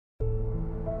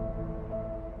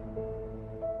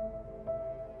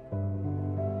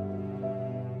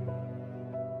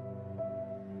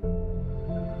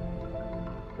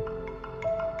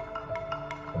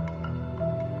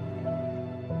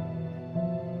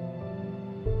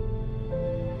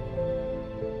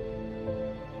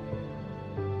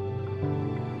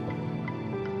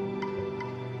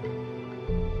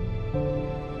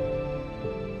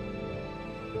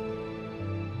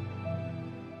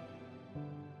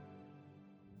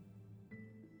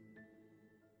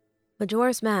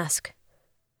Majora's Mask,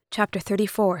 Chapter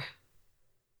 34,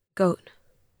 Goht.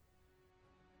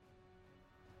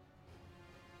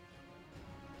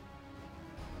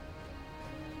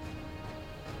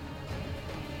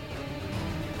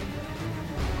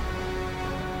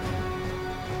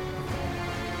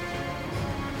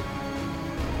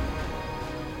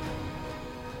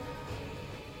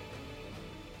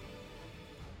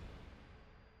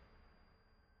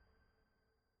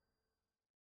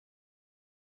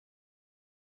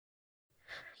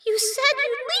 You said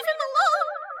you'd leave him alone!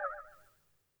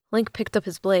 Link picked up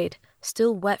his blade,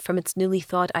 still wet from its newly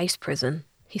thawed ice prison.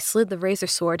 He slid the razor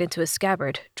sword into his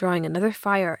scabbard, drawing another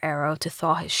fire arrow to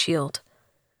thaw his shield.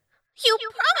 You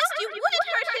promised you wouldn't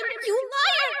hurt him, you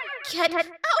liar! Get out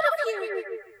of here!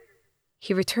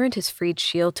 He returned his freed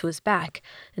shield to his back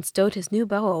and stowed his new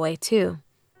bow away too.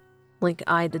 Link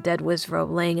eyed the dead Wizrobe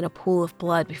laying in a pool of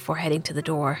blood before heading to the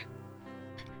door.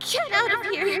 Get out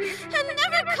of here and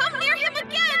never come near him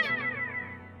again!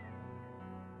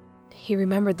 He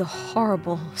remembered the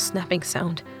horrible snapping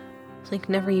sound. Link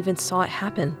never even saw it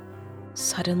happen.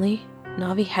 Suddenly,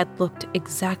 Navi had looked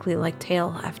exactly like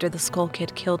Tail after the Skull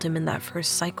Kid killed him in that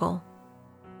first cycle.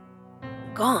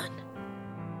 Gone.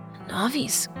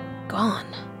 Navi's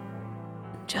gone.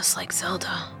 Just like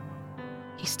Zelda.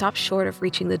 He stopped short of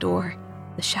reaching the door.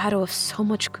 The shadow of so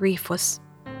much grief was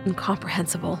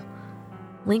incomprehensible.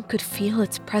 Link could feel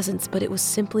its presence, but it was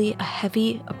simply a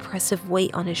heavy, oppressive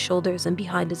weight on his shoulders and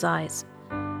behind his eyes.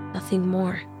 Nothing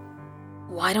more.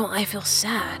 Why don't I feel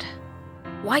sad?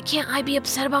 Why can't I be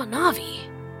upset about Navi?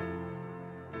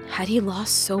 Had he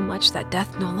lost so much that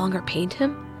death no longer pained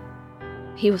him?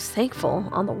 He was thankful,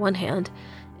 on the one hand.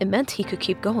 It meant he could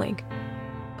keep going.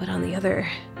 But on the other,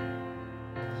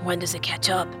 when does it catch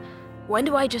up? When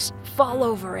do I just fall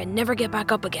over and never get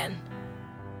back up again?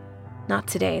 Not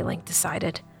today, Link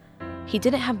decided. He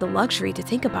didn't have the luxury to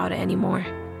think about it anymore.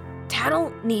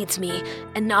 Tattle needs me,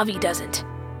 and Navi doesn't.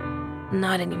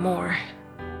 Not anymore.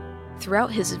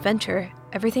 Throughout his adventure,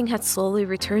 everything had slowly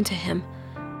returned to him.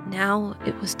 Now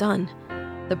it was done.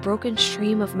 The broken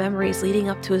stream of memories leading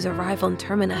up to his arrival in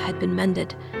Termina had been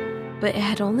mended, but it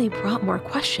had only brought more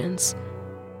questions.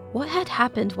 What had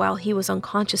happened while he was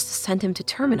unconscious to send him to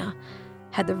Termina?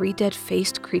 Had the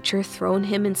re-dead-faced creature thrown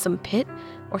him in some pit,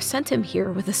 or sent him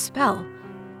here with a spell?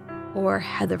 Or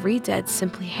had the re-dead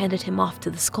simply handed him off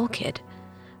to the Skull Kid?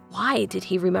 Why did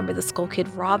he remember the Skull Kid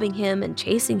robbing him and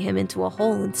chasing him into a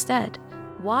hole instead?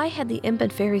 Why had the imp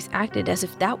and fairies acted as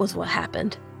if that was what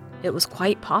happened? It was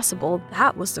quite possible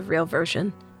that was the real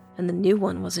version, and the new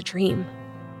one was a dream.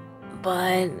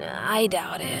 But I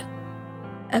doubt it.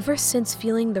 Ever since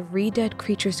feeling the re-dead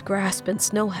creature's grasp in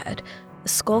Snowhead, the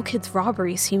Skull Kid's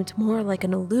robbery seemed more like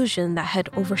an illusion that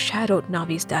had overshadowed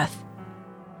Navi's death.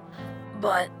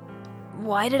 But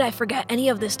why did I forget any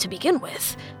of this to begin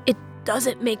with? It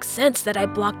doesn't make sense that I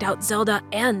blocked out Zelda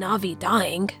and Navi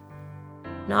dying.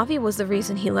 Navi was the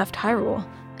reason he left Hyrule,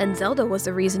 and Zelda was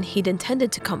the reason he'd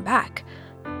intended to come back.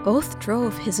 Both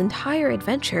drove his entire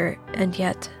adventure, and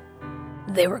yet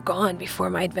they were gone before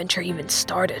my adventure even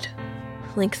started,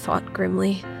 Link thought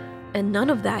grimly. And none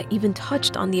of that even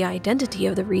touched on the identity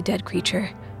of the re-dead creature.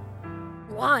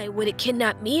 Why would it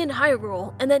kidnap me in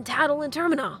Hyrule and then Tattle in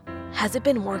Termina? Has it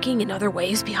been working in other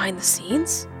ways behind the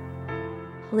scenes?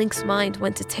 Link's mind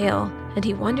went to Tail, and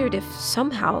he wondered if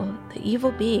somehow the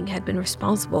evil being had been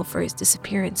responsible for his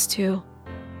disappearance too.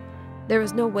 There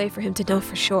was no way for him to know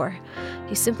for sure.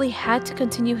 He simply had to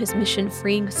continue his mission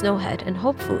freeing Snowhead, and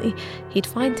hopefully he'd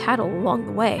find Tattle along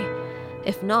the way.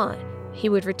 If not, he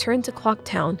would return to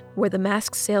Clocktown, where the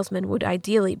masked salesman would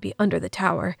ideally be under the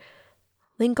tower.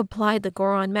 Link applied the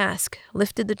Goron mask,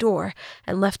 lifted the door,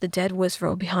 and left the dead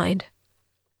Wizrobe behind.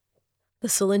 The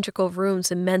cylindrical room's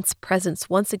immense presence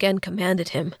once again commanded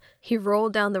him. He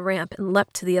rolled down the ramp and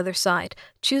leapt to the other side,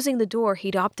 choosing the door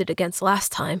he'd opted against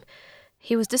last time.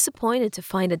 He was disappointed to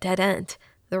find a dead end.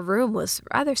 The room was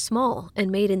rather small and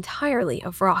made entirely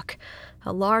of rock.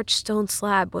 A large stone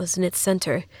slab was in its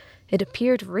center. It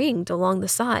appeared ringed along the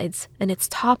sides, and its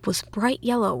top was bright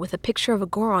yellow with a picture of a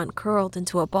Goron curled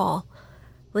into a ball.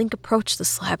 Link approached the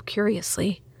slab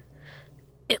curiously.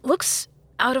 It looks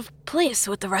out of place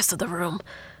with the rest of the room,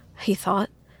 he thought.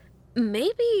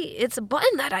 Maybe it's a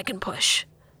button that I can push.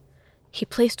 He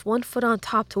placed one foot on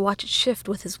top to watch it shift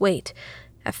with his weight.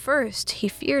 At first, he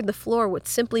feared the floor would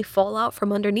simply fall out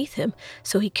from underneath him,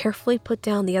 so he carefully put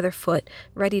down the other foot,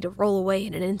 ready to roll away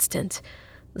in an instant.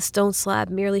 The stone slab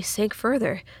merely sank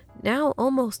further, now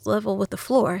almost level with the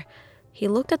floor. He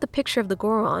looked at the picture of the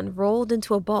Goron rolled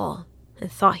into a ball and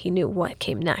thought he knew what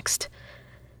came next.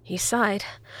 He sighed.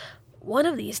 One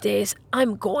of these days,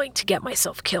 I'm going to get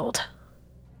myself killed.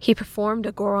 He performed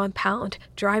a Goron pound,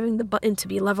 driving the button to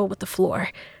be level with the floor.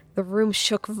 The room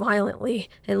shook violently,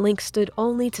 and Link stood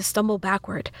only to stumble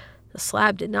backward. The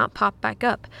slab did not pop back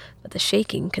up, but the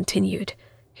shaking continued.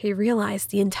 He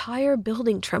realized the entire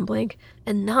building trembling,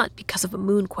 and not because of a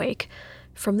moonquake.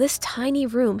 From this tiny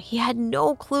room, he had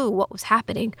no clue what was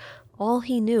happening. All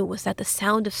he knew was that the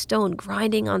sound of stone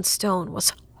grinding on stone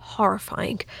was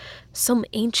horrifying. Some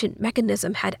ancient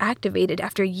mechanism had activated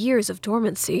after years of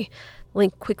dormancy.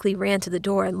 Link quickly ran to the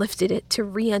door and lifted it to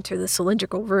re-enter the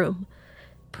cylindrical room.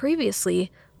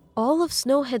 Previously, all of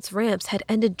Snowhead's ramps had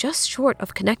ended just short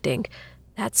of connecting.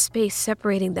 That space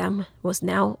separating them was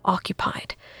now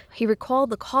occupied. He recalled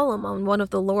the column on one of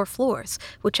the lower floors,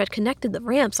 which had connected the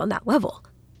ramps on that level.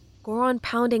 Goron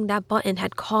pounding that button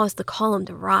had caused the column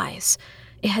to rise.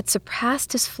 It had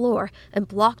surpassed his floor and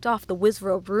blocked off the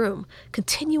Wizrobe room,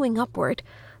 continuing upward.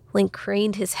 Link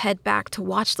craned his head back to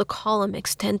watch the column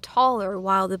extend taller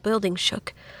while the building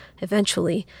shook.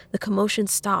 Eventually, the commotion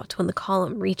stopped when the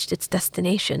column reached its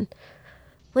destination.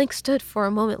 Link stood for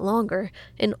a moment longer,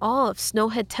 in awe of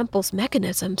Snowhead Temple's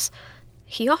mechanisms.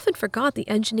 He often forgot the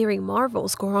engineering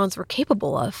marvels Gorons were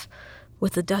capable of.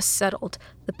 With the dust settled,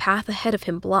 the path ahead of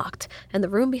him blocked, and the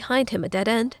room behind him a dead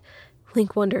end,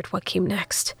 Link wondered what came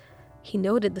next. He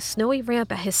noted the snowy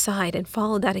ramp at his side and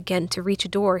followed that again to reach a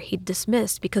door he'd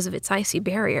dismissed because of its icy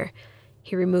barrier.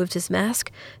 He removed his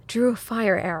mask, drew a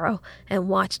fire arrow, and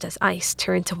watched as ice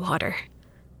turned to water.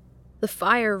 The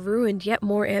fire ruined yet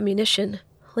more ammunition.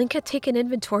 Link had taken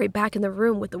inventory back in the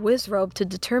room with the Wizrobe to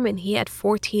determine he had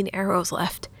 14 arrows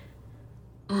left.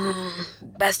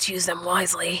 Best use them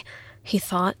wisely, he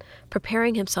thought,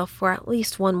 preparing himself for at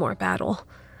least one more battle.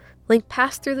 Link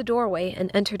passed through the doorway and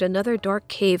entered another dark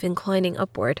cave inclining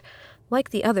upward. Like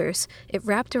the others, it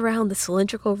wrapped around the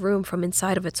cylindrical room from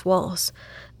inside of its walls.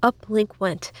 Up Link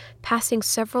went, passing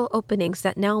several openings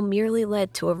that now merely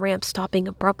led to a ramp stopping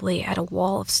abruptly at a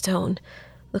wall of stone.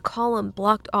 The column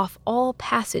blocked off all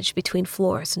passage between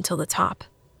floors until the top.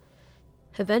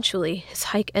 Eventually, his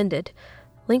hike ended.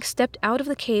 Link stepped out of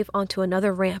the cave onto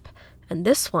another ramp, and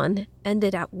this one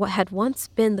ended at what had once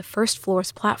been the first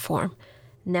floor's platform.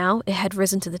 Now it had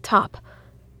risen to the top.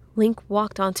 Link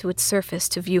walked onto its surface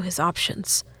to view his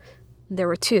options. There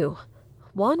were two.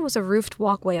 One was a roofed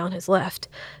walkway on his left,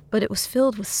 but it was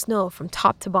filled with snow from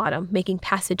top to bottom, making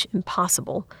passage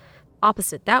impossible.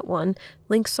 Opposite that one,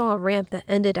 Link saw a ramp that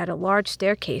ended at a large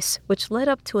staircase, which led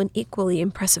up to an equally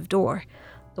impressive door.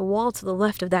 The wall to the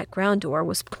left of that ground door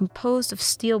was composed of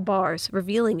steel bars,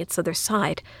 revealing its other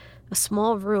side, a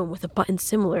small room with a button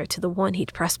similar to the one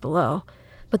he'd pressed below.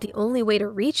 But the only way to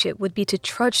reach it would be to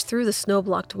trudge through the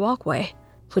snow-blocked walkway,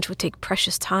 which would take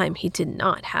precious time he did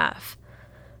not have.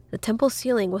 The temple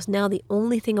ceiling was now the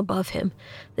only thing above him.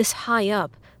 This high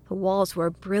up, the walls were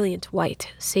a brilliant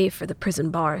white, save for the prison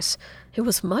bars. It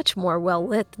was much more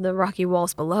well-lit than the rocky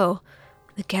walls below.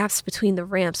 The gaps between the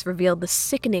ramps revealed the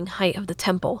sickening height of the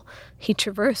temple. He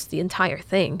traversed the entire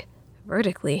thing,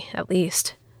 vertically at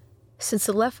least. Since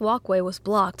the left walkway was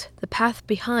blocked, the path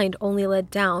behind only led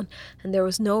down, and there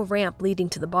was no ramp leading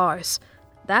to the bars.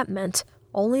 That meant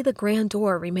only the grand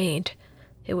door remained.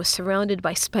 It was surrounded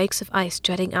by spikes of ice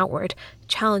jutting outward,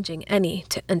 challenging any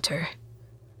to enter.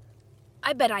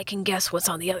 I bet I can guess what's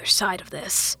on the other side of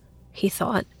this, he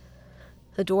thought.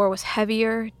 The door was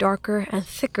heavier, darker, and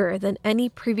thicker than any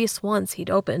previous ones he'd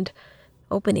opened.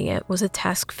 Opening it was a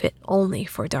task fit only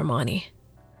for Darmani.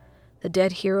 The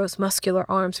dead hero's muscular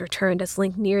arms returned as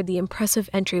Link neared the impressive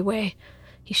entryway.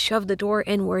 He shoved the door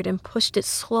inward and pushed it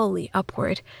slowly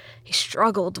upward. He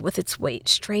struggled with its weight,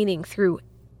 straining through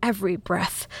every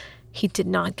breath. He did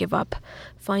not give up,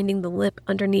 finding the lip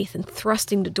underneath and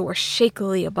thrusting the door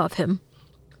shakily above him.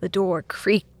 The door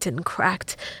creaked and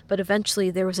cracked, but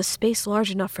eventually there was a space large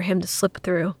enough for him to slip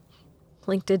through.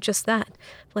 Link did just that,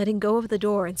 letting go of the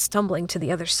door and stumbling to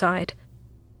the other side.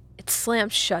 It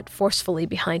slammed shut forcefully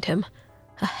behind him.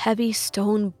 A heavy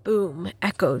stone boom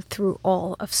echoed through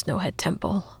all of Snowhead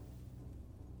Temple.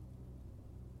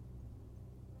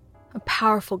 A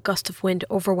powerful gust of wind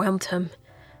overwhelmed him.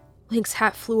 Link's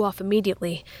hat flew off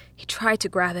immediately. He tried to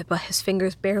grab it, but his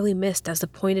fingers barely missed as the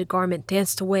pointed garment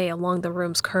danced away along the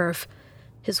room's curve.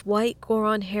 His white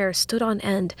Goron hair stood on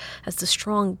end as the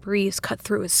strong breeze cut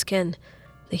through his skin.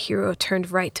 The hero turned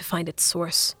right to find its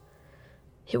source.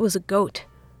 It was a goat.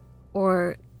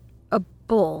 Or a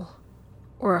bull,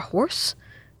 or a horse,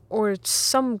 or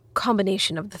some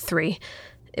combination of the three.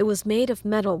 It was made of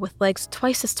metal with legs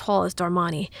twice as tall as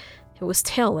Darmani. It was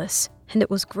tailless, and it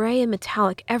was gray and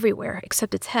metallic everywhere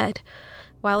except its head.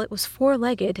 While it was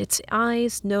four-legged, its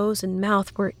eyes, nose, and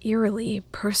mouth were eerily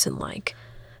person-like.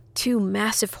 Two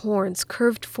massive horns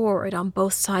curved forward on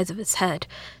both sides of its head,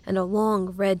 and a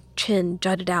long red chin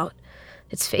jutted out.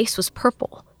 Its face was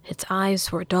purple, its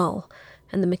eyes were dull,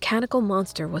 and the mechanical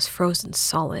monster was frozen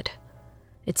solid.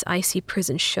 Its icy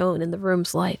prison shone in the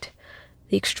room's light.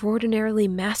 The extraordinarily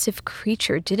massive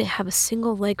creature didn't have a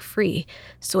single leg free,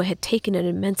 so it had taken an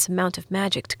immense amount of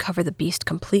magic to cover the beast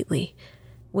completely.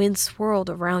 Wind swirled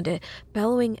around it,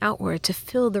 bellowing outward to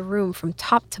fill the room from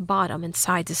top to bottom and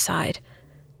side to side.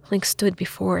 Link stood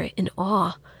before it in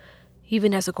awe.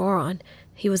 Even as a Goron,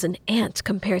 he was an ant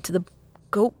compared to the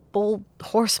goat bull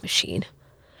horse machine.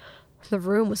 The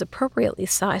room was appropriately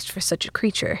sized for such a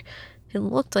creature. It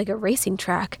looked like a racing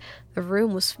track. The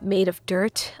room was made of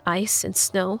dirt, ice, and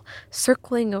snow,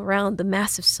 circling around the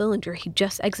massive cylinder he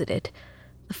just exited.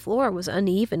 The floor was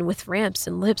uneven, with ramps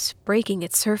and lips breaking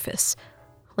its surface.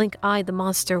 Link eyed the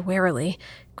monster warily,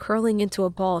 curling into a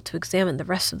ball to examine the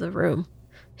rest of the room.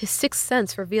 His sixth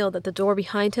sense revealed that the door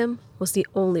behind him was the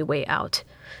only way out.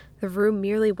 The room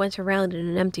merely went around in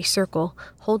an empty circle,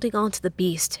 holding on to the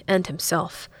beast and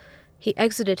himself. He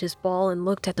exited his ball and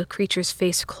looked at the creature's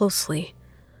face closely.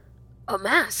 A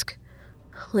mask,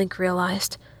 Link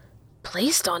realized,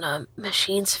 placed on a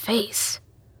machine's face.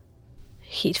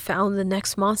 He'd found the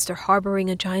next monster harboring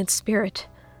a giant spirit,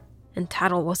 and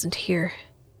Tattle wasn't here.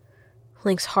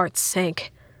 Link's heart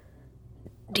sank.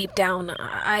 Deep down,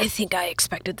 I think I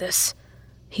expected this,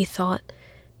 he thought.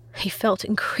 He felt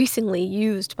increasingly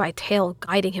used by Tail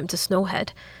guiding him to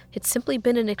Snowhead. It's simply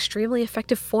been an extremely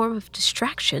effective form of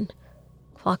distraction.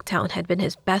 Clocktown had been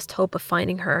his best hope of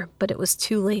finding her, but it was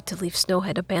too late to leave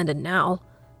Snowhead abandoned now.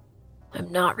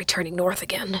 I'm not returning north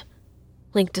again,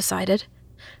 Link decided.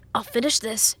 I'll finish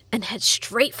this and head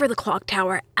straight for the clock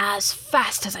tower as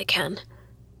fast as I can.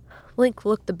 Link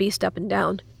looked the beast up and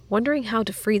down, wondering how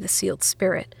to free the sealed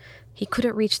spirit. He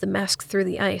couldn't reach the mask through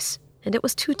the ice, and it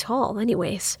was too tall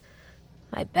anyways.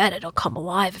 I bet it'll come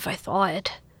alive if I thaw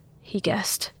it, he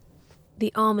guessed.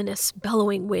 The ominous,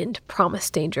 bellowing wind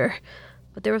promised danger,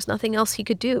 but there was nothing else he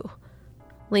could do.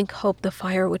 Link hoped the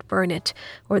fire would burn it,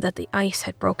 or that the ice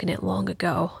had broken it long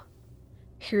ago.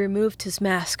 He removed his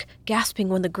mask, gasping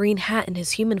when the green hat in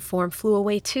his human form flew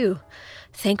away too.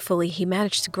 Thankfully, he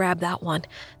managed to grab that one,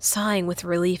 sighing with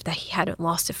relief that he hadn't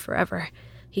lost it forever.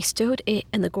 He stowed it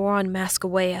and the Goron mask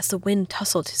away as the wind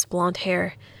tousled his blonde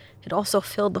hair. It also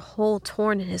filled the hole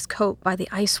torn in his coat by the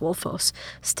ice wolfos,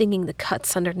 stinging the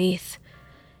cuts underneath.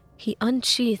 He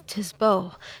unsheathed his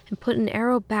bow and put an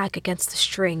arrow back against the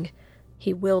string.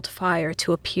 He willed fire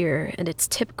to appear, and its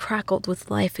tip crackled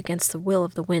with life against the will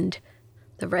of the wind.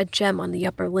 The red gem on the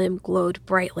upper limb glowed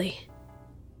brightly.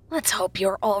 Let's hope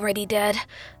you're already dead,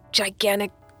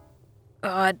 gigantic,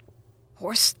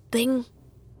 horse thing,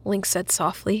 Link said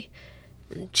softly.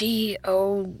 Goht,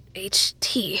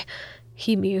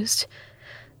 he mused.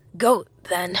 Goat,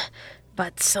 then,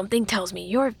 but something tells me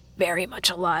you're very much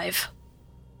alive.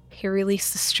 He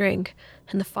released the string,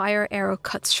 and the fire arrow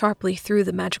cut sharply through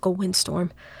the magical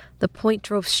windstorm. The point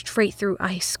drove straight through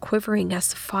ice, quivering as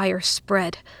the fire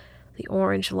spread. The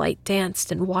orange light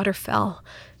danced and water fell.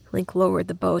 Link lowered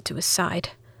the bow to his side.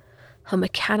 A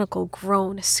mechanical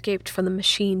groan escaped from the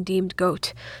machine deemed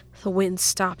Goht. The wind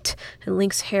stopped, and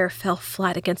Link's hair fell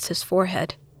flat against his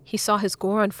forehead. He saw his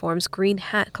Goron form's green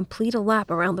hat complete a lap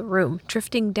around the room,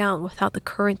 drifting down without the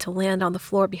current to land on the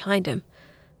floor behind him.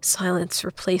 Silence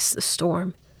replaced the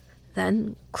storm.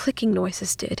 Then, clicking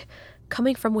noises did,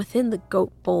 coming from within the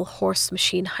goat-bull-horse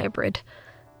machine hybrid.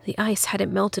 The ice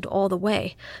hadn't melted all the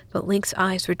way, but Link's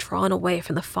eyes were drawn away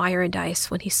from the fire and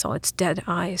ice when he saw its dead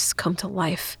eyes come to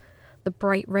life. The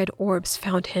bright red orbs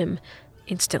found him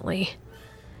instantly.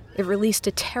 It released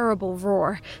a terrible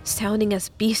roar, sounding as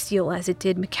bestial as it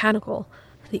did mechanical.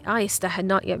 The ice that had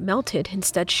not yet melted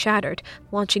instead shattered,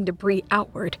 launching debris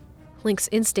outward. Link's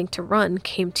instinct to run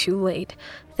came too late.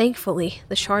 Thankfully,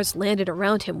 the shards landed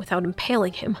around him without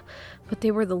impaling him, but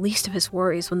they were the least of his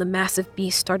worries when the massive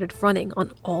beast started running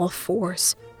on all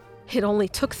fours. It only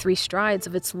took 3 strides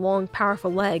of its long,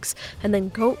 powerful legs, and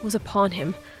then Goht was upon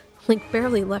him. Link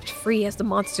barely leapt free as the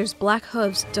monster's black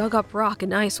hooves dug up rock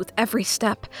and ice with every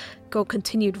step. Goht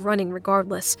continued running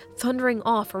regardless, thundering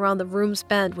off around the room's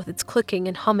bend with its clicking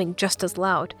and humming just as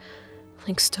loud.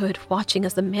 Link stood, watching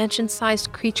as the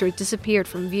mansion-sized creature disappeared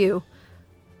from view.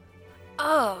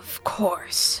 Of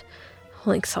course,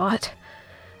 Link thought.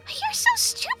 You're so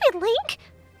stupid, Link!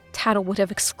 Tattle would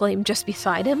have exclaimed just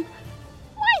beside him.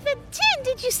 Why the tin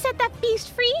did you set that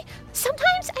beast free?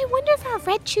 Sometimes I wonder if our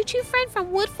red choo-choo friend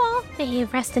from Woodfall, may he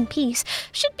rest in peace,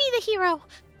 should be the hero.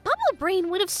 Bubble Brain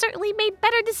would have certainly made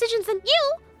better decisions than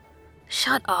you.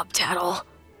 Shut up, Tattle,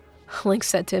 Link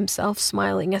said to himself,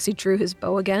 smiling as he drew his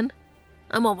bow again.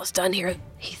 I'm almost done here,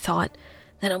 he thought.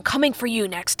 Then I'm coming for you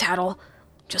next, Tattle.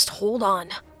 Just hold on.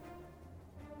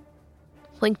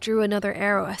 Link drew another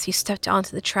arrow as he stepped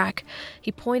onto the track.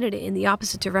 He pointed it in the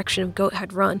opposite direction of Goht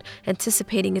had run,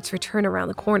 anticipating its return around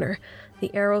the corner.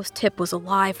 The arrow's tip was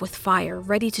alive with fire,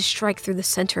 ready to strike through the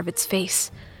center of its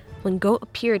face. When Goht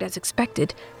appeared as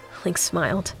expected, Link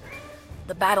smiled.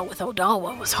 The battle with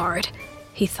Odawa was hard,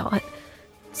 he thought.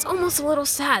 It's almost a little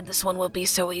sad this one will be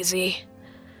so easy.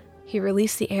 He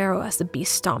released the arrow as the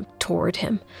beast stomped toward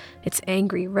him. Its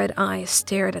angry red eyes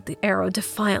stared at the arrow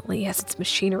defiantly as its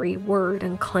machinery whirred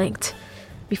and clanked.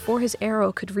 Before his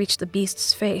arrow could reach the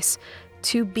beast's face,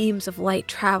 2 beams of light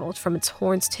traveled from its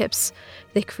horn's tips.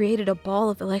 They created a ball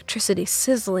of electricity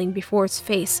sizzling before its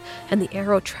face, and the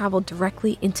arrow traveled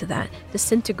directly into that,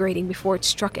 disintegrating before it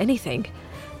struck anything.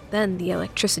 Then the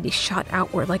electricity shot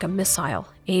outward like a missile,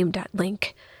 aimed at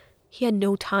Link. He had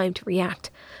no time to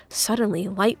react. Suddenly,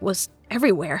 light was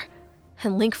everywhere,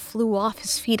 and Link flew off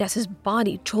his feet as his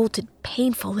body jolted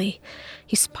painfully.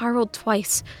 He spiraled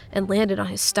twice and landed on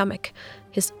his stomach.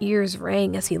 His ears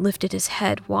rang as he lifted his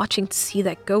head, watching to see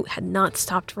that Goht had not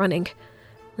stopped running.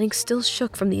 Link still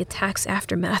shook from the attack's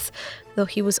aftermath, though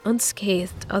he was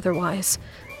unscathed otherwise.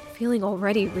 Feeling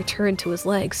already returned to his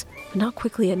legs, but not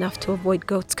quickly enough to avoid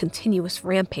Goht's continuous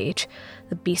rampage.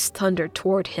 The beast thundered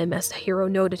toward him as the hero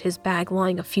noted his bag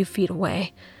lying a few feet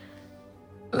away.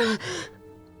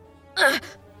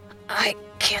 I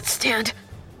can't stand,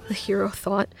 the hero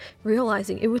thought,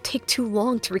 realizing it would take too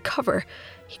long to recover.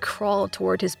 He crawled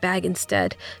toward his bag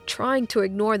instead, trying to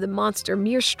ignore the monster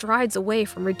mere strides away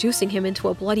from reducing him into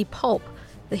a bloody pulp.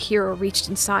 The hero reached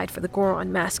inside for the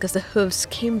Goron mask as the hooves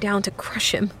came down to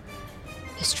crush him.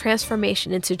 His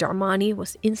transformation into Darmani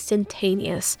was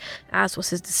instantaneous, as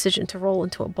was his decision to roll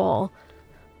into a ball.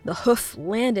 The hoof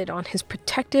landed on his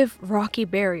protective, rocky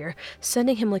barrier,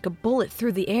 sending him like a bullet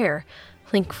through the air.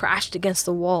 Link crashed against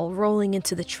the wall, rolling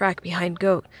into the track behind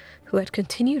Goht, who had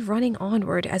continued running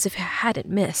onward as if it hadn't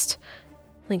missed.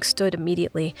 Link stood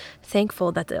immediately,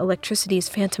 thankful that the electricity's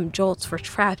phantom jolts were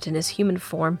trapped in his human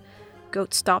form.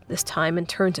 Goht stopped this time and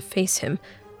turned to face him.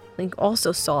 Link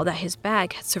also saw that his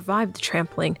bag had survived the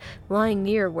trampling, lying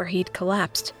near where he'd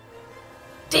collapsed.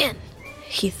 Din,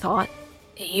 he thought.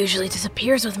 It usually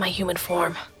disappears with my human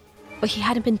form. But he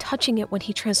hadn't been touching it when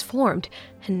he transformed,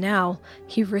 and now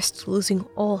he risked losing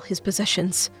all his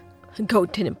possessions.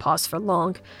 Goht didn't pause for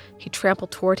long. He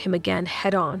trampled toward him again,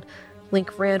 head-on.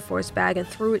 Link ran for his bag and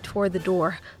threw it toward the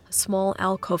door. A small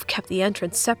alcove kept the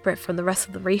entrance separate from the rest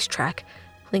of the racetrack.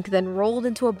 Link then rolled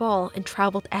into a ball and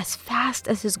traveled as fast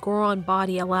as his Goron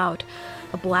body allowed.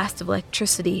 A blast of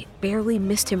electricity barely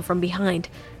missed him from behind.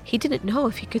 He didn't know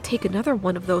if he could take another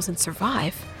one of those and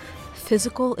survive.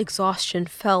 Physical exhaustion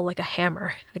fell like a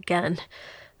hammer, again.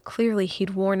 Clearly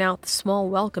he'd worn out the small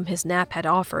welcome his nap had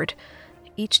offered.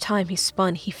 Each time he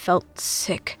spun, he felt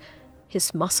sick.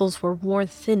 His muscles were worn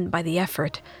thin by the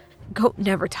effort. Goht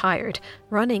never tired,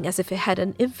 running as if it had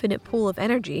an infinite pool of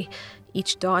energy.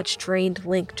 Each dodge drained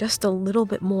Link just a little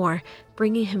bit more,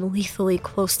 bringing him lethally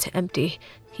close to empty.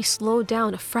 He slowed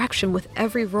down a fraction with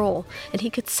every roll, and he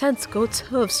could sense Goht's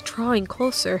hooves drawing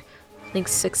closer.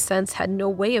 Link's sixth sense had no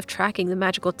way of tracking the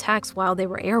magical attacks while they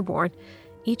were airborne.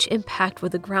 Each impact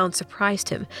with the ground surprised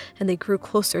him, and they grew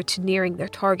closer to nearing their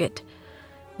target.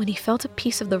 When he felt a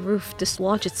piece of the roof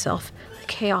dislodge itself, the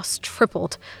chaos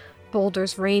tripled.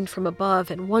 Boulders rained from above,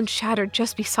 and one shattered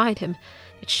just beside him.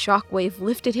 Its shockwave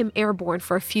lifted him airborne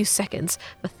for a few seconds,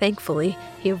 but thankfully,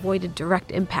 he avoided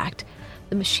direct impact.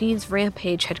 The machine's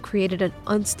rampage had created an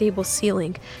unstable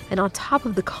ceiling, and on top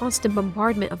of the constant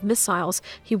bombardment of missiles,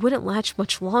 he wouldn't last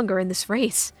much longer in this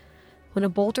race. When a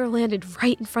boulder landed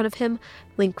right in front of him,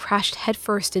 Link crashed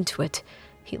headfirst into it.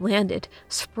 He landed,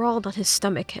 sprawled on his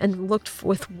stomach, and looked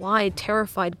with wide,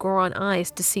 terrified Goron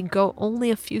eyes to see Goht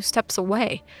only a few steps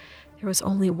away. There was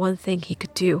only one thing he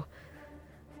could do.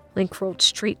 Link rolled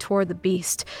straight toward the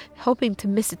beast, hoping to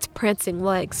miss its prancing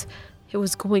legs. It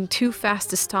was going too fast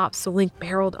to stop, so Link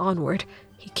barreled onward.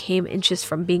 He came inches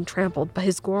from being trampled, but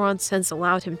his Goron sense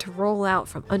allowed him to roll out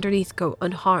from underneath Goht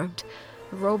unharmed.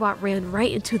 The robot ran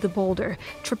right into the boulder,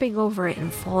 tripping over it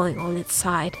and falling on its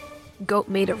side. Goht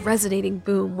made a resonating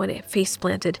boom when it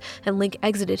face-planted, and Link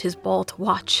exited his ball to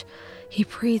watch. He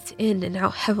breathed in and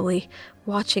out heavily,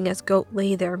 watching as Goht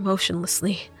lay there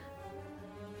motionlessly.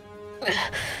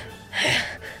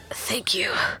 Thank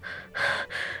you.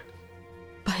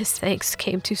 But his thanks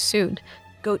came too soon.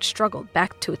 Goht struggled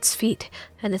back to its feet,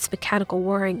 and its mechanical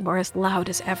whirring were as loud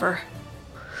as ever.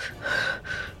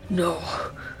 No.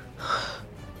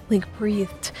 Link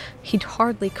breathed. He'd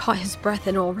hardly caught his breath,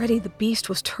 and already the beast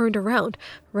was turned around,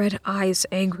 red eyes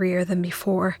angrier than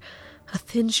before. A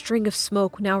thin string of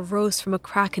smoke now rose from a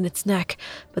crack in its neck,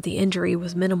 but the injury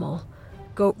was minimal.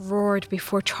 Goht roared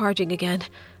before charging again.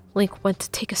 Link went to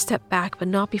take a step back, but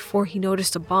not before he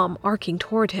noticed a bomb arcing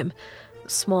toward him. The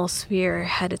small sphere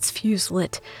had its fuse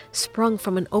lit, sprung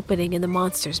from an opening in the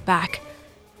monster's back.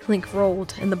 Link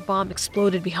rolled, and the bomb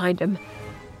exploded behind him.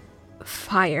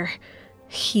 Fire.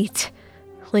 Heat.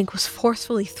 Link was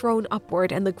forcefully thrown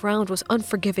upward, and the ground was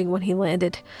unforgiving when he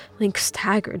landed. Link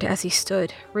staggered as he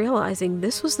stood, realizing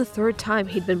this was the third time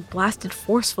he'd been blasted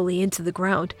forcefully into the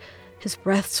ground. His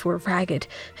breaths were ragged,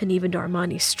 and even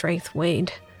Darmani's strength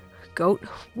waned. Goht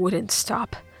wouldn't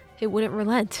stop. It wouldn't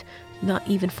relent, not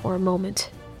even for a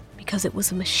moment, because it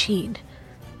was a machine.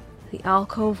 The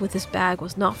alcove with his bag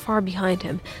was not far behind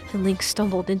him, and Link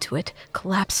stumbled into it,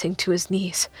 collapsing to his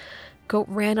knees. Goht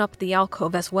ran up the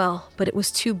alcove as well, but it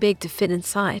was too big to fit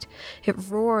inside. It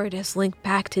roared as Link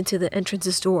backed into the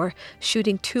entrance's door,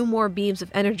 shooting 2 more beams of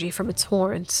energy from its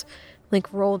horns. Link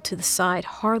rolled to the side,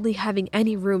 hardly having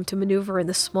any room to maneuver in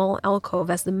the small alcove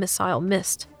as the missile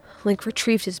missed. Link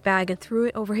retrieved his bag and threw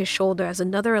it over his shoulder as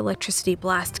another electricity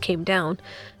blast came down.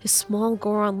 His small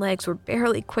Goron legs were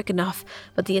barely quick enough,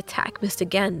 but the attack missed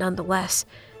again nonetheless.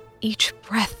 Each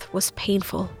breath was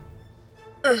painful.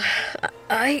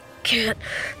 I can't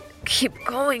keep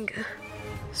going.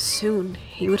 Soon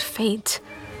he would faint.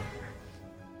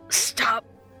 Stop,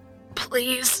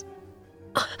 please.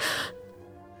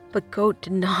 But Goht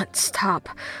did not stop.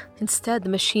 Instead, the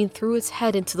machine threw its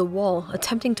head into the wall,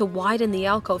 attempting to widen the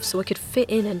alcove so it could fit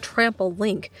in and trample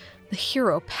Link. The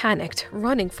hero panicked,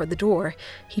 running for the door.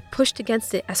 He pushed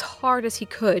against it as hard as he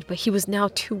could, but he was now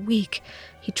too weak.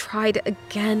 He tried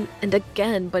again and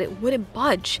again, but it wouldn't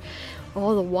budge.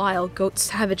 All the while, Goht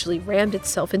savagely rammed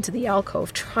itself into the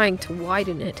alcove, trying to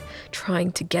widen it,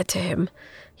 trying to get to him.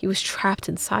 He was trapped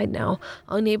inside now,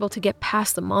 unable to get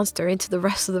past the monster into the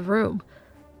rest of the room.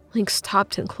 Link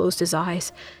stopped and closed his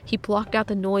eyes. He blocked out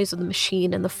the noise of the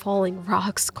machine and the falling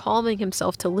rocks, calming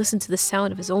himself to listen to the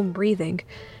sound of his own breathing.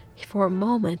 For a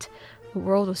moment, the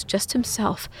world was just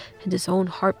himself and his own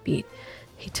heartbeat.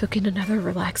 He took in another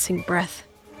relaxing breath.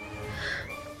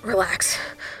 Relax.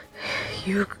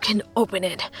 You can open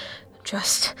it.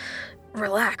 Just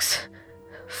relax.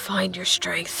 Find your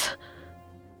strength.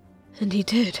 And he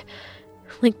did.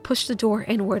 Link pushed the door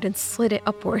inward and slid it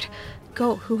upward.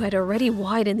 Goht, who had already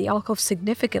widened the alcove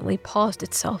significantly, paused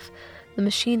itself. The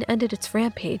machine ended its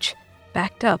rampage,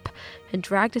 backed up, and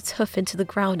dragged its hoof into the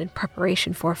ground in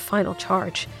preparation for a final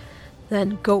charge.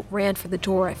 Then Goht ran for the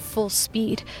door at full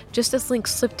speed, just as Link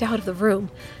slipped out of the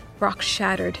room. Rocks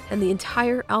shattered, and the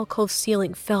entire alcove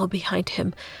ceiling fell behind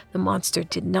him. The monster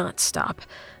did not stop.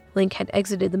 Link had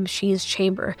exited the machine's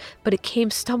chamber, but it came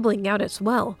stumbling out as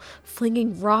well,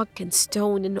 flinging rock and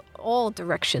stone in all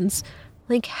directions.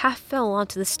 Link half fell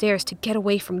onto the stairs to get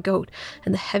away from Goht,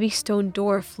 and the heavy stone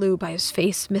door flew by his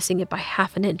face, missing it by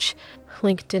half an inch.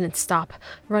 Link didn't stop,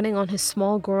 running on his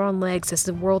small Goron legs as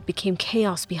the world became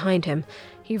chaos behind him.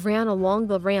 He ran along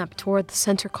the ramp toward the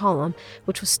center column,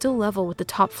 which was still level with the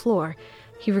top floor.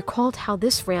 He recalled how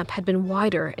this ramp had been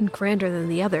wider and grander than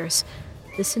the others.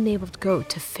 This enabled Goht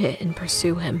to fit and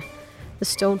pursue him. The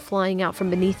stone flying out from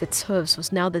beneath its hooves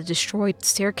was now the destroyed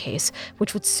staircase,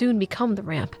 which would soon become the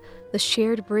ramp. The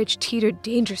shared bridge teetered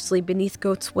dangerously beneath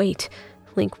Goht's weight.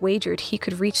 Link wagered he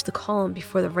could reach the column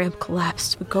before the ramp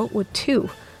collapsed, but Goht would too,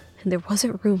 and there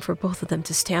wasn't room for both of them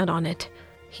to stand on it.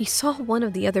 He saw one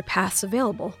of the other paths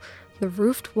available, the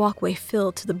roofed walkway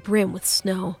filled to the brim with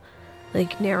snow.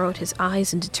 Link narrowed his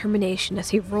eyes in determination as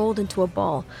he rolled into a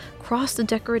ball, crossed the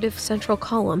decorative central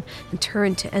column, and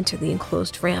turned to enter the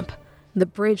enclosed ramp. The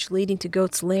bridge leading to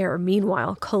Goht's lair,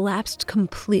 meanwhile, collapsed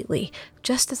completely,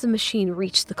 just as the machine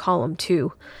reached the column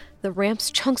too. The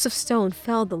ramp's chunks of stone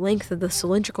fell the length of the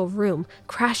cylindrical room,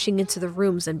 crashing into the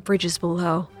rooms and bridges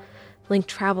below. Link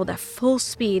traveled at full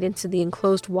speed into the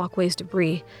enclosed walkway's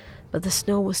debris, but the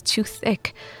snow was too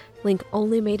thick. Link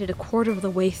only made it a quarter of the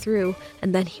way through,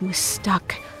 and then he was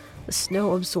stuck. The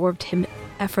snow absorbed him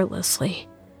effortlessly.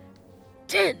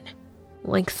 Din!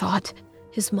 Link thought.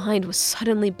 His mind was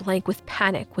suddenly blank with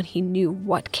panic when he knew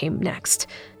what came next.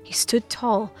 He stood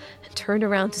tall and turned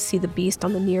around to see the beast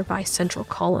on the nearby central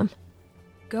column.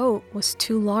 Goht was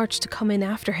too large to come in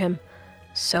after him,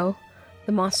 so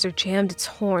the monster jammed its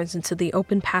horns into the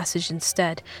open passage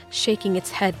instead, shaking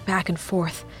its head back and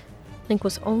forth. Link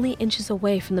was only inches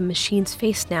away from the machine's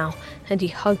face now, and he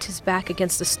hugged his back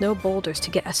against the snow boulders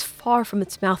to get as far from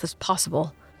its mouth as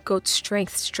possible. Goht's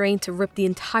strength strained to rip the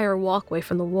entire walkway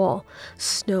from the wall.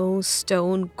 Snow,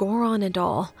 stone, Goron and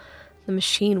all. The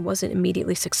machine wasn't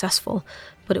immediately successful,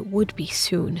 but it would be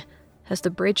soon. As the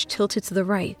bridge tilted to the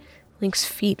right, Link's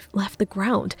feet left the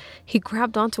ground. He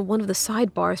grabbed onto one of the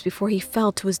sidebars before he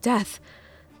fell to his death.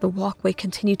 The walkway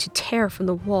continued to tear from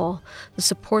the wall, the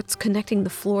supports connecting the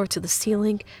floor to the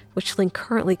ceiling, which Link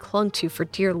currently clung to for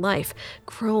dear life,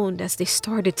 groaned as they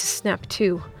started to snap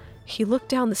too. He looked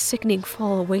down the sickening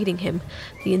fall awaiting him,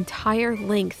 the entire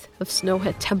length of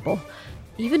Snowhead Temple.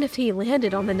 Even if he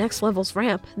landed on the next level's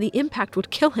ramp, the impact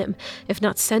would kill him, if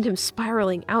not send him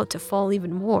spiraling out to fall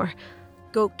even more.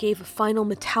 Goht gave a final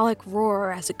metallic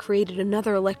roar as it created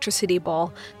another electricity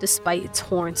ball, despite its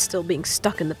horns still being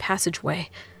stuck in the passageway.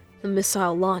 The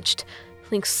missile launched.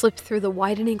 Link slipped through the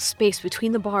widening space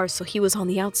between the bars so he was on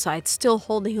the outside, still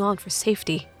holding on for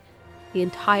safety. The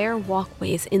entire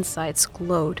walkway's insides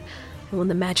glowed, and when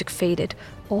the magic faded,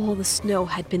 all the snow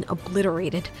had been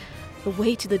obliterated. The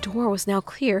way to the door was now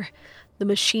clear. The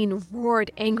machine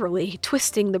roared angrily,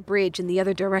 twisting the bridge in the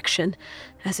other direction.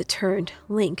 As it turned,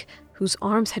 Link, whose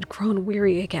arms had grown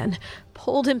weary again,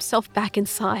 pulled himself back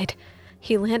inside.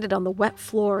 He landed on the wet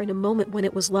floor in a moment when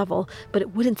it was level, but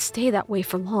it wouldn't stay that way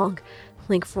for long.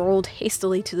 Link rolled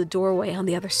hastily to the doorway on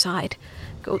the other side.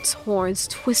 Goht's horns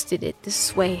twisted it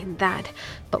this way and that,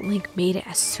 but Link made it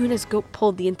as soon as Goht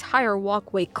pulled the entire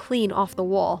walkway clean off the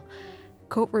wall.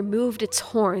 Goht removed its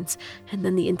horns, and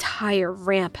then the entire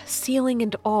ramp, ceiling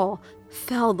and all,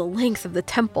 fell the length of the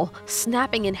temple,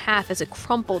 snapping in half as it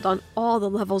crumpled on all the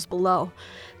levels below.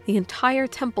 The entire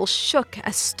temple shook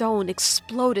as stone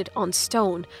exploded on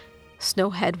stone.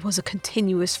 Snowhead was a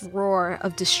continuous roar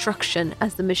of destruction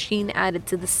as the machine added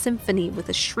to the symphony with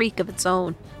a shriek of its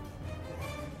own.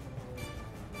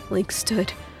 Link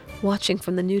stood, watching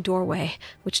from the new doorway,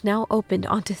 which now opened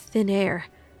onto thin air.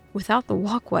 Without the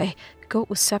walkway, Goht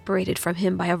was separated from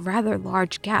him by a rather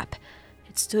large gap.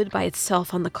 It stood by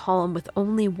itself on the column with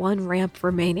only one ramp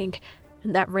remaining,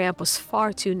 and that ramp was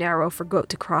far too narrow for Goht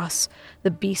to cross.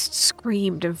 The beast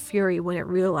screamed in fury when it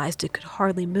realized it could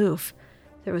hardly move.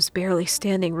 There was barely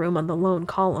standing room on the lone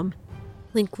column.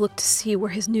 Link looked to see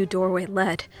where his new doorway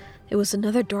led. It was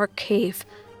another dark cave,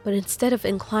 but instead of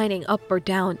inclining up or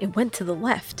down, it went to the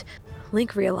left.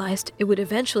 Link realized it would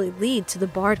eventually lead to the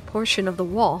barred portion of the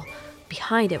wall.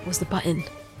 Behind it was the button.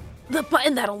 The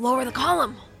button that'll lower the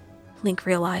column, Link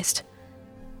realized.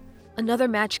 Another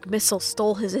magic missile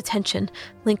stole his attention.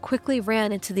 Link quickly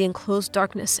ran into the enclosed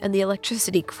darkness, and the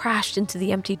electricity crashed into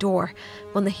the empty door.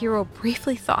 When the hero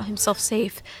briefly thought himself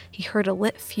safe, he heard a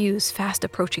lit fuse fast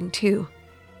approaching too.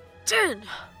 Dun!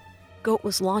 Goht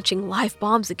was launching live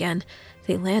bombs again.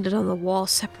 They landed on the wall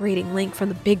separating Link from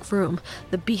the big room.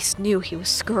 The beast knew he was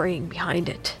scurrying behind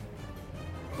it.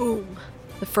 Boom!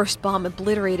 The first bomb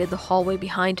obliterated the hallway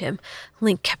behind him.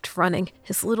 Link kept running,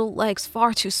 his little legs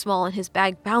far too small and his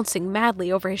bag bouncing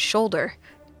madly over his shoulder.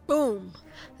 Boom!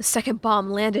 The second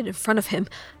bomb landed in front of him.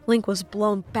 Link was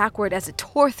blown backward as it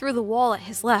tore through the wall at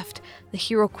his left. The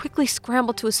hero quickly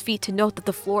scrambled to his feet to note that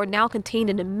the floor now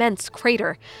contained an immense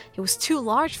crater. It was too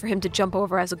large for him to jump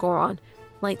over as a Goron.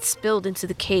 Light spilled into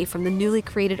the cave from the newly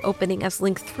created opening as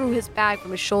Link threw his bag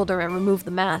from his shoulder and removed the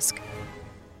mask.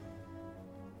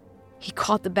 He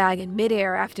caught the bag in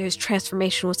midair after his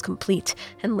transformation was complete,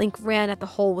 and Link ran at the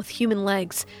hole with human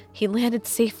legs. He landed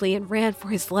safely and ran for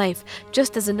his life,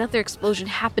 just as another explosion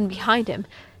happened behind him.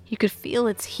 He could feel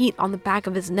its heat on the back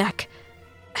of his neck.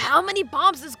 How many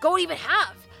bombs does Goht even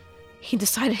have? He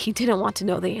decided he didn't want to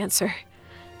know the answer.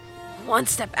 One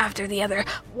step after the other,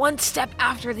 one step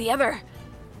after the other.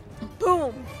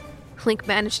 Boom! Link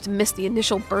managed to miss the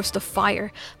initial burst of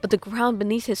fire, but the ground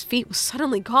beneath his feet was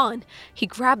suddenly gone. He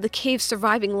grabbed the cave's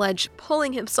surviving ledge,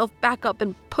 pulling himself back up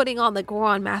and putting on the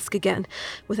Goron mask again.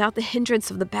 Without the hindrance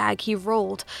of the bag, he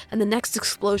rolled, and the next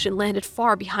explosion landed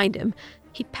far behind him.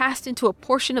 He passed into a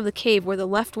portion of the cave where the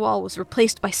left wall was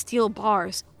replaced by steel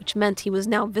bars, which meant he was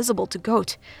now visible to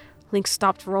Goht. Link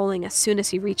stopped rolling as soon as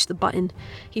he reached the button.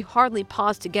 He hardly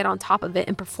paused to get on top of it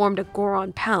and performed a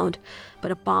Goron pound,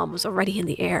 but a bomb was already in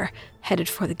the air, headed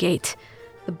for the gate.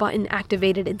 The button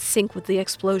activated in sync with the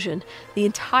explosion. The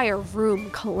entire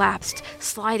room collapsed,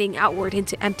 sliding outward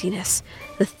into emptiness.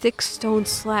 The thick stone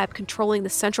slab controlling the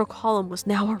central column was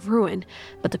now a ruin,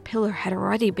 but the pillar had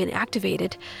already been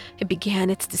activated. It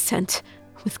began its descent,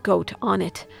 with Goht on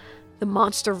it. The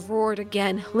monster roared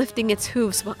again, lifting its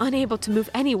hooves but unable to move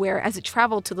anywhere as it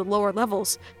traveled to the lower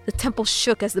levels. The temple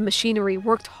shook as the machinery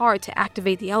worked hard to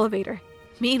activate the elevator.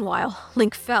 Meanwhile,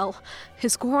 Link fell.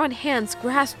 His Goron hands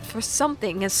grasped for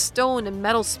something as stone and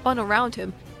metal spun around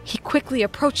him. He quickly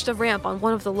approached the ramp on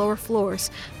one of the lower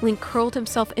floors. Link curled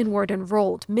himself inward and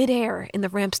rolled mid-air in the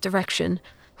ramp's direction.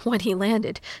 When he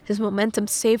landed, his momentum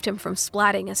saved him from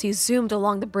splatting as he zoomed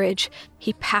along the bridge.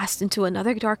 He passed into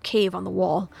another dark cave on the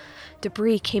wall.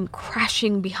 Debris came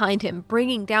crashing behind him,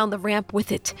 bringing down the ramp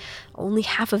with it. Only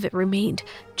half of it remained,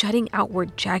 jutting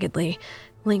outward jaggedly.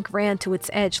 Link ran to its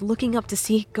edge, looking up to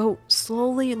see Goht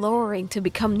slowly lowering to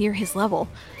become near his level.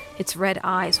 Its red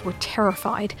eyes were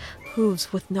terrified,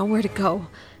 hooves with nowhere to go.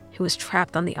 It was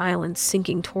trapped on the island,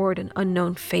 sinking toward an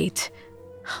unknown fate.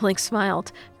 Link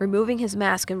smiled, removing his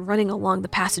mask and running along the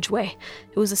passageway.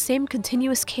 It was the same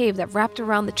continuous cave that wrapped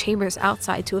around the chambers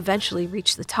outside to eventually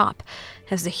reach the top.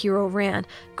 As the hero ran,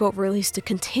 Goht released a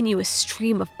continuous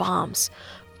stream of bombs.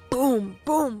 Boom,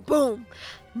 boom, boom!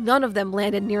 None of them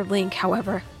landed near Link,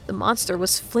 however. The monster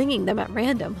was flinging them at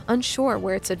random, unsure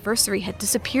where its adversary had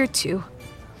disappeared to.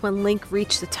 When Link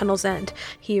reached the tunnel's end,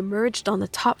 he emerged on the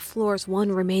top floor's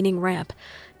one remaining ramp.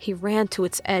 He ran to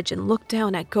its edge and looked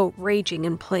down at Goht raging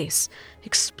in place.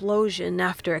 Explosion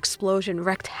after explosion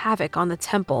wreaked havoc on the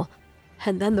temple,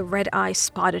 and then the red eye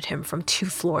spotted him from 2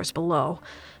 floors below.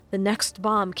 The next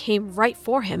bomb came right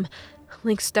for him.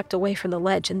 Link stepped away from the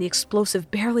ledge and the explosive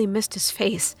barely missed his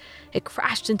face. It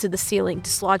crashed into the ceiling,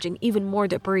 dislodging even more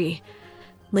debris.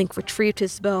 Link retrieved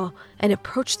his bow and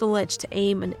approached the ledge to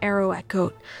aim an arrow at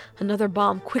Goht. Another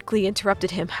bomb quickly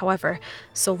interrupted him, however,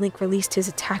 so Link released his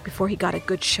attack before he got a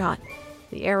good shot.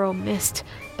 The arrow missed,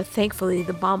 but thankfully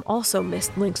the bomb also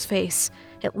missed Link's face.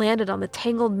 It landed on the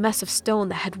tangled mess of stone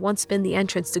that had once been the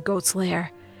entrance to Goht's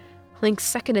lair. Link's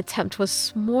second attempt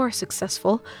was more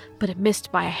successful, but it missed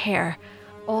by a hair.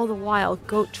 All the while,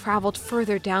 Goht traveled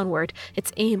further downward.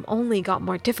 Its aim only got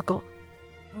more difficult.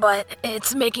 But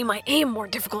it's making my aim more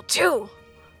difficult too,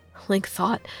 Link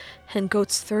thought, and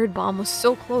Goht's third bomb was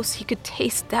so close he could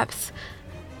taste depth.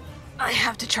 I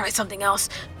have to try something else.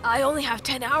 I only have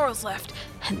 10 arrows left,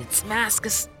 and its mask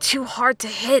is too hard to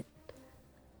hit.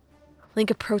 Link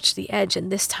approached the edge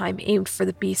and this time aimed for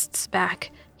the beast's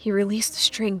back. He released the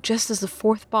string just as the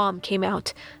 4th bomb came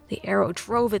out. The arrow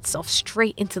drove itself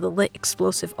straight into the lit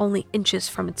explosive only inches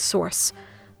from its source.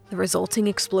 The resulting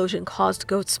explosion caused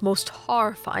Goht's most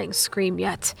horrifying scream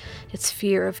yet. Its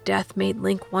fear of death made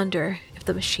Link wonder if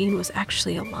the machine was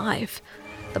actually alive.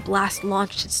 The blast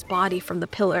launched its body from the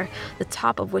pillar, the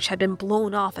top of which had been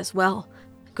blown off as well.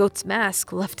 Goht's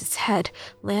mask left its head,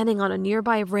 landing on a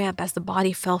nearby ramp as the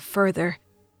body fell further.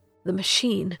 The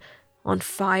machine, on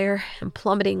fire and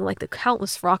plummeting like the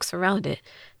countless rocks around it,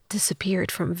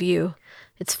 disappeared from view.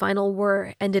 Its final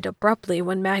whir ended abruptly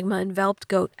when magma enveloped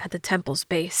Goht at the temple's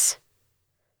base.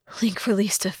 Link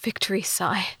released a victory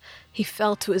sigh. He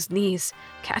fell to his knees,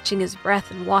 catching his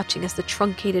breath and watching as the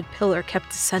truncated pillar kept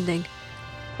descending.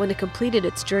 When it completed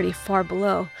its journey far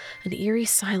below, an eerie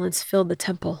silence filled the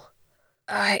temple.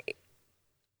 I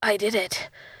did it,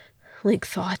 Link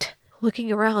thought,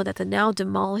 looking around at the now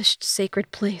demolished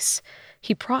sacred place.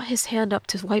 He brought his hand up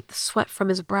to wipe the sweat from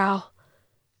his brow.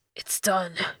 It's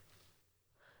done.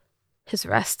 His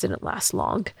rest didn't last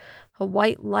long. A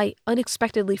white light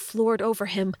unexpectedly floored over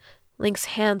him. Link's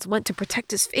hands went to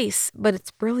protect his face, but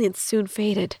its brilliance soon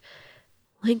faded.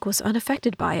 Link was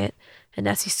unaffected by it, and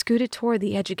as he scooted toward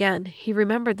the edge again, he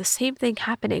remembered the same thing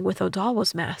happening with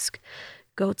Odawa's mask.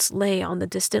 Goht's lay on the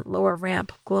distant lower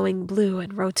ramp, glowing blue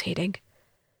and rotating.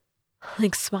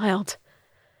 Link smiled.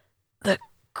 The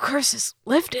curse is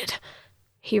lifted,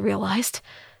 he realized.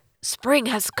 Spring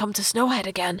has come to Snowhead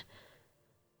again.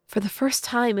 For the first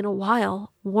time in a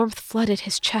while, warmth flooded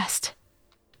his chest.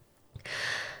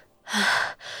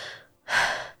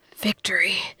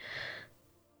 Victory.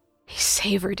 He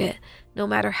savored it, no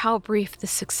matter how brief the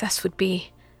success would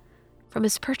be. From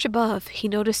his perch above, he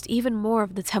noticed even more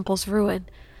of the temple's ruin.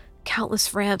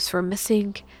 Countless ramps were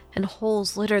missing, and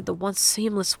holes littered the once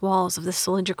seamless walls of the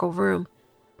cylindrical room.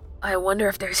 I wonder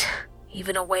if there's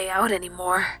even a way out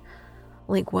anymore,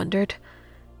 Link wondered.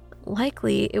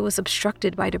 Likely it was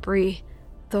obstructed by debris,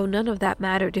 though none of that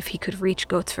mattered if he could reach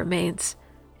Goht's remains.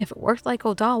 If it worked like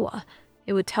Odawa,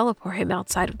 it would teleport him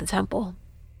outside of the temple.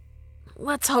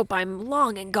 Let's hope I'm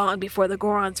long and gone before the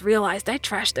Gorons realized I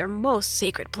trashed their most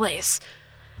sacred place,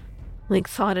 Link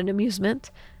thought in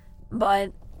amusement.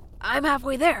 But I'm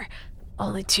halfway there.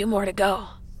 Only 2 more to go.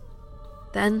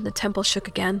 Then the temple shook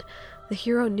again. The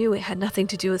hero knew it had nothing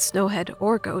to do with Snowhead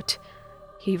or Goht.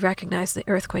 He recognized the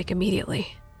earthquake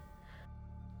immediately.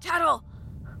 Tattle!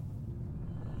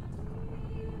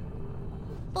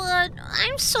 But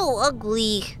I'm so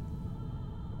ugly.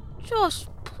 Just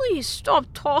please stop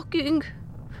talking.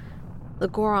 The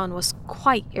Goron was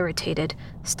quite irritated,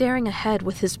 staring ahead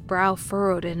with his brow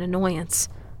furrowed in annoyance.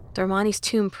 Darmani's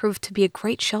tomb proved to be a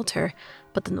great shelter,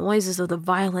 but the noises of the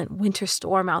violent winter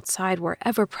storm outside were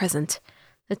ever present.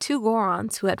 The two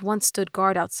Gorons, who had once stood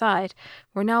guard outside,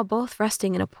 were now both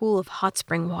resting in a pool of hot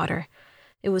spring water.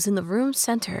 It was in the room's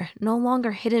center, no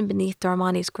longer hidden beneath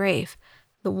Darmani's grave.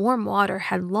 The warm water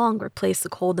had long replaced the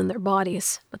cold in their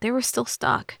bodies, but they were still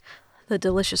stuck. The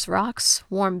delicious rocks,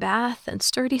 warm bath, and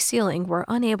sturdy ceiling were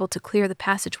unable to clear the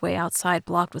passageway outside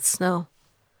blocked with snow.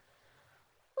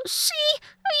 See?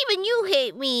 Even you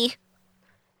hate me.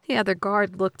 The other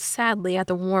guard looked sadly at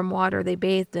the warm water they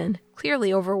bathed in,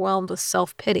 clearly overwhelmed with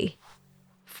self-pity.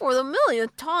 For the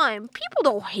millionth time, people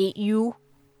don't hate you,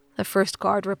 the first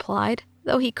guard replied,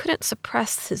 though he couldn't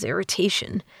suppress his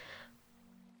irritation.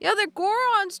 The other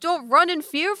Gorons don't run in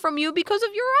fear from you because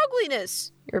of your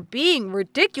ugliness. You're being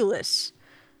ridiculous.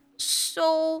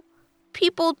 So,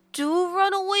 people do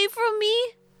run away from me?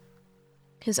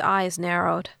 His eyes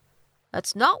narrowed.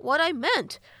 That's not what I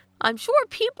meant. I'm sure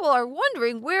people are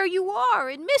wondering where you are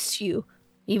and miss you.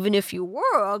 Even if you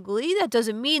were ugly, that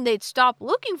doesn't mean they'd stop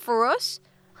looking for us.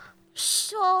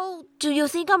 So, do you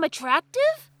think I'm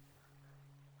attractive?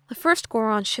 The first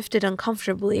Goron shifted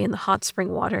uncomfortably in the hot spring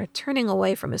water, turning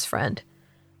away from his friend.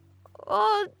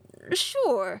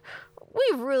 Sure.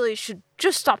 We really should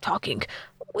just stop talking.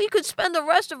 We could spend the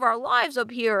rest of our lives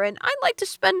up here, and I'd like to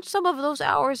spend some of those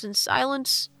hours in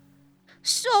silence.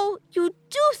 So, you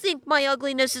do think my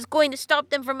ugliness is going to stop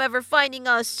them from ever finding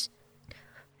us?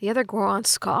 The other Goron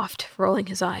scoffed, rolling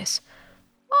his eyes.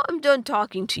 I'm done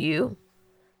talking to you.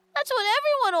 That's what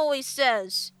everyone always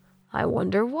says. I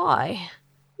wonder why.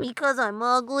 Because I'm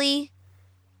ugly?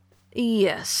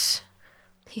 Yes.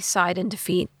 He sighed in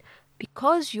defeat.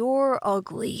 Because you're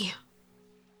ugly.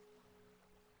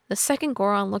 The second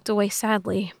Goron looked away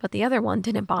sadly, but the other one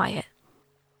didn't buy it.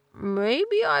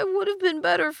 Maybe I would have been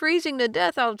better freezing to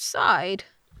death outside,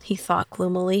 he thought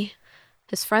gloomily.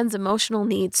 His friend's emotional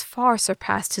needs far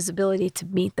surpassed his ability to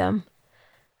meet them.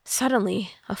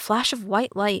 Suddenly, a flash of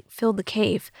white light filled the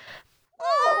cave.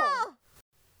 Oh!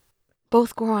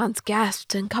 Both Gorons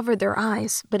gasped and covered their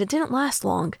eyes, but it didn't last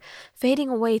long, fading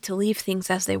away to leave things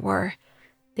as they were.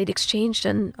 They'd exchanged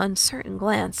an uncertain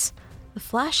glance. The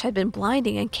flash had been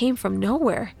blinding and came from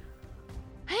nowhere.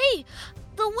 Hey,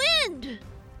 the wind!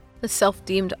 The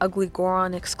self-deemed ugly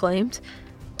Goron exclaimed.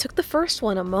 It took the first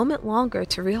one a moment longer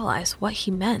to realize what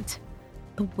he meant.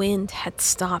 The wind had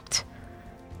stopped.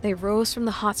 They rose from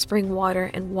the hot spring water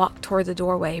and walked toward the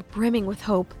doorway, brimming with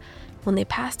hope. When they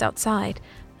passed outside,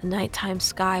 the nighttime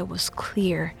sky was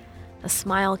clear. A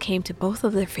smile came to both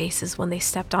of their faces when they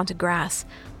stepped onto grass.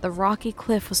 The rocky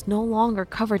cliff was no longer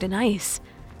covered in ice.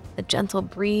 The gentle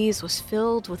breeze was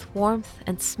filled with warmth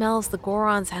and smells the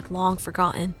Gorons had long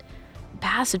forgotten. The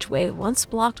passageway, once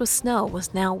blocked with snow,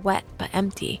 was now wet but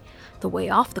empty. The way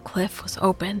off the cliff was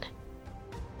open.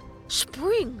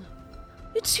 Spring!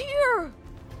 It's here!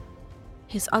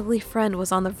 His ugly friend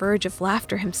was on the verge of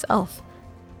laughter himself.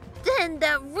 Then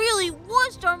that really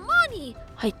was Darmani!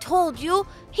 I told you,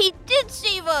 he did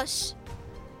save us!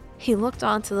 He looked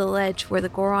onto the ledge where the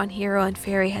Goron hero and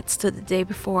fairy had stood the day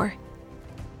before.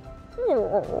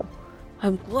 Oh,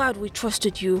 I'm glad we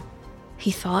trusted you,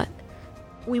 he thought.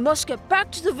 We must get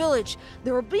back to the village.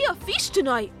 There will be a feast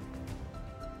tonight.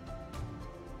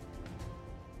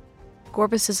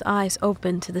 Gorbis's eyes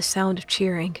opened to the sound of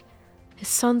cheering. His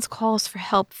son's calls for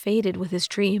help faded with his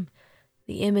dream.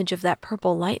 The image of that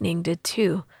purple lightning did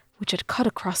too, which had cut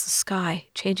across the sky,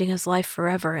 changing his life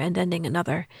forever and ending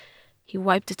another. He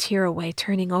wiped a tear away,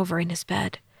 turning over in his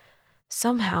bed.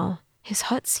 Somehow, his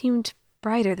hut seemed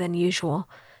brighter than usual,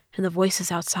 and the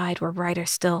voices outside were brighter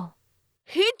still.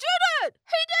 He did it!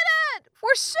 He did it!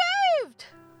 We're saved!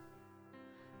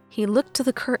 He looked to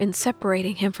the curtain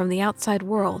separating him from the outside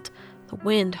world. The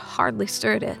wind hardly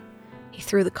stirred it. He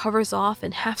threw the covers off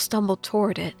and half stumbled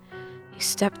toward it. He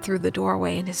stepped through the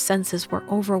doorway and his senses were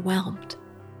overwhelmed.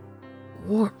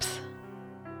 Warmth.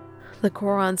 The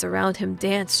Gorons around him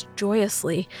danced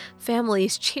joyously.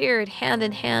 Families cheered hand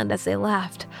in hand as they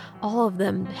laughed. All of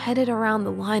them headed around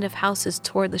the line of houses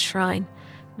toward the shrine.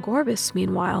 Gorbis,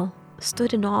 meanwhile,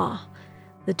 stood in awe.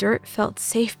 The dirt felt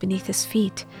safe beneath his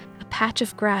feet. A patch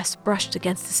of grass brushed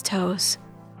against his toes.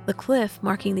 The cliff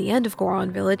marking the end of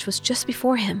Goron village was just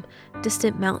before him.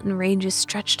 Distant mountain ranges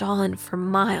stretched on for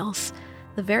miles.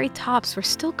 The very tops were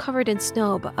still covered in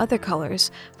snow, but other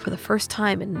colors, for the first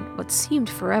time in what seemed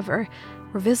forever,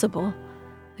 were visible.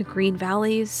 The green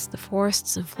valleys, the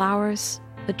forests and flowers,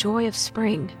 the joy of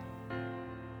spring,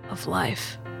 of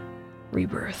life,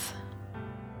 rebirth.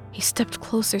 He stepped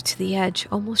closer to the edge,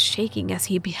 almost shaking as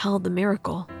he beheld the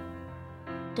miracle.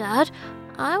 Dad,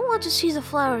 I want to see the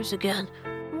flowers again.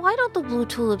 why don't the blue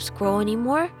tulips grow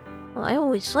anymore? Well, I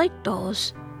always liked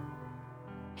those.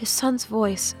 His son's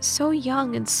voice, so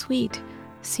young and sweet,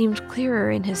 seemed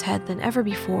clearer in his head than ever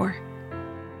before.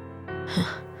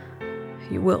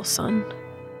 You will, son,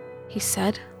 he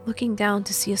said, looking down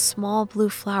to see a small blue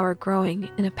flower growing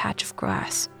in a patch of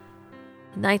grass.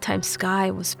 The nighttime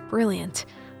sky was brilliant.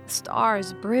 The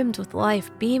stars brimmed with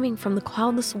life, beaming from the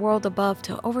cloudless world above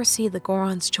to oversee the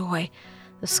Goron's joy.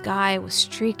 The sky was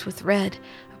streaked with red,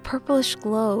 a purplish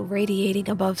glow radiating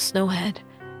above Snowhead.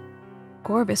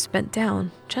 Gorbis bent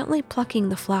down, gently plucking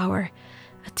the flower.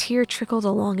 A tear trickled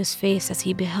along his face as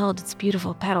he beheld its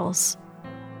beautiful petals.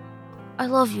 I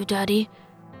love you, Daddy.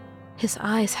 His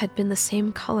eyes had been the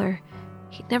same color.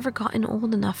 He'd never gotten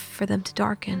old enough for them to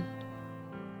darken.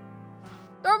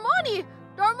 Darmani!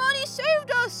 Darmani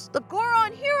saved us! The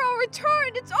Goron hero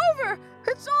returned! It's over!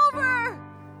 It's over!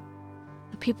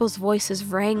 The people's voices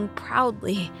rang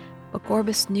proudly, but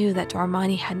Gorbis knew that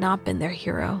Darmani had not been their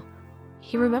hero.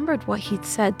 He remembered what he'd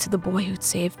said to the boy who'd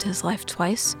saved his life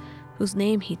twice, whose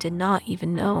name he did not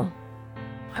even know.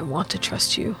 I want to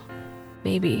trust you.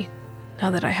 Maybe,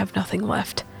 now that I have nothing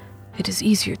left, it is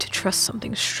easier to trust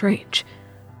something strange,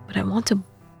 but I want to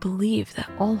believe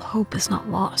that all hope is not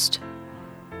lost.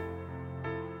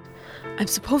 I'm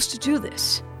supposed to do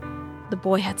this, the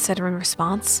boy had said in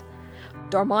response.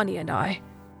 Darmani and I,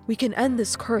 we can end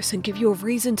this curse and give you a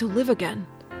reason to live again.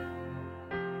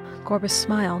 Gorbis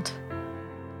smiled.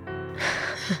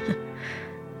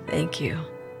 Thank you,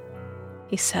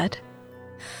 he said.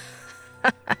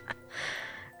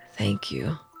 Thank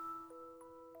you.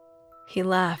 He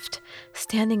laughed,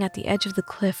 standing at the edge of the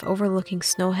cliff overlooking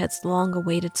Snowhead's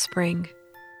long-awaited spring.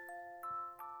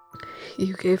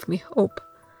 You gave me hope.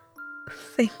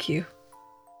 Thank you.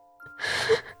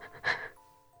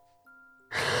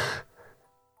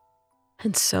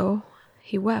 And so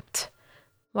he wept,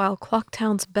 while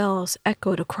Clocktown's bells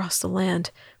echoed across the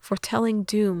land, foretelling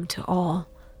doom to all.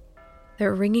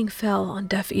 Their ringing fell on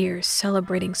deaf ears,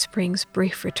 celebrating spring's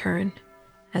brief return,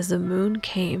 as the moon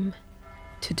came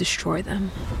to destroy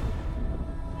them.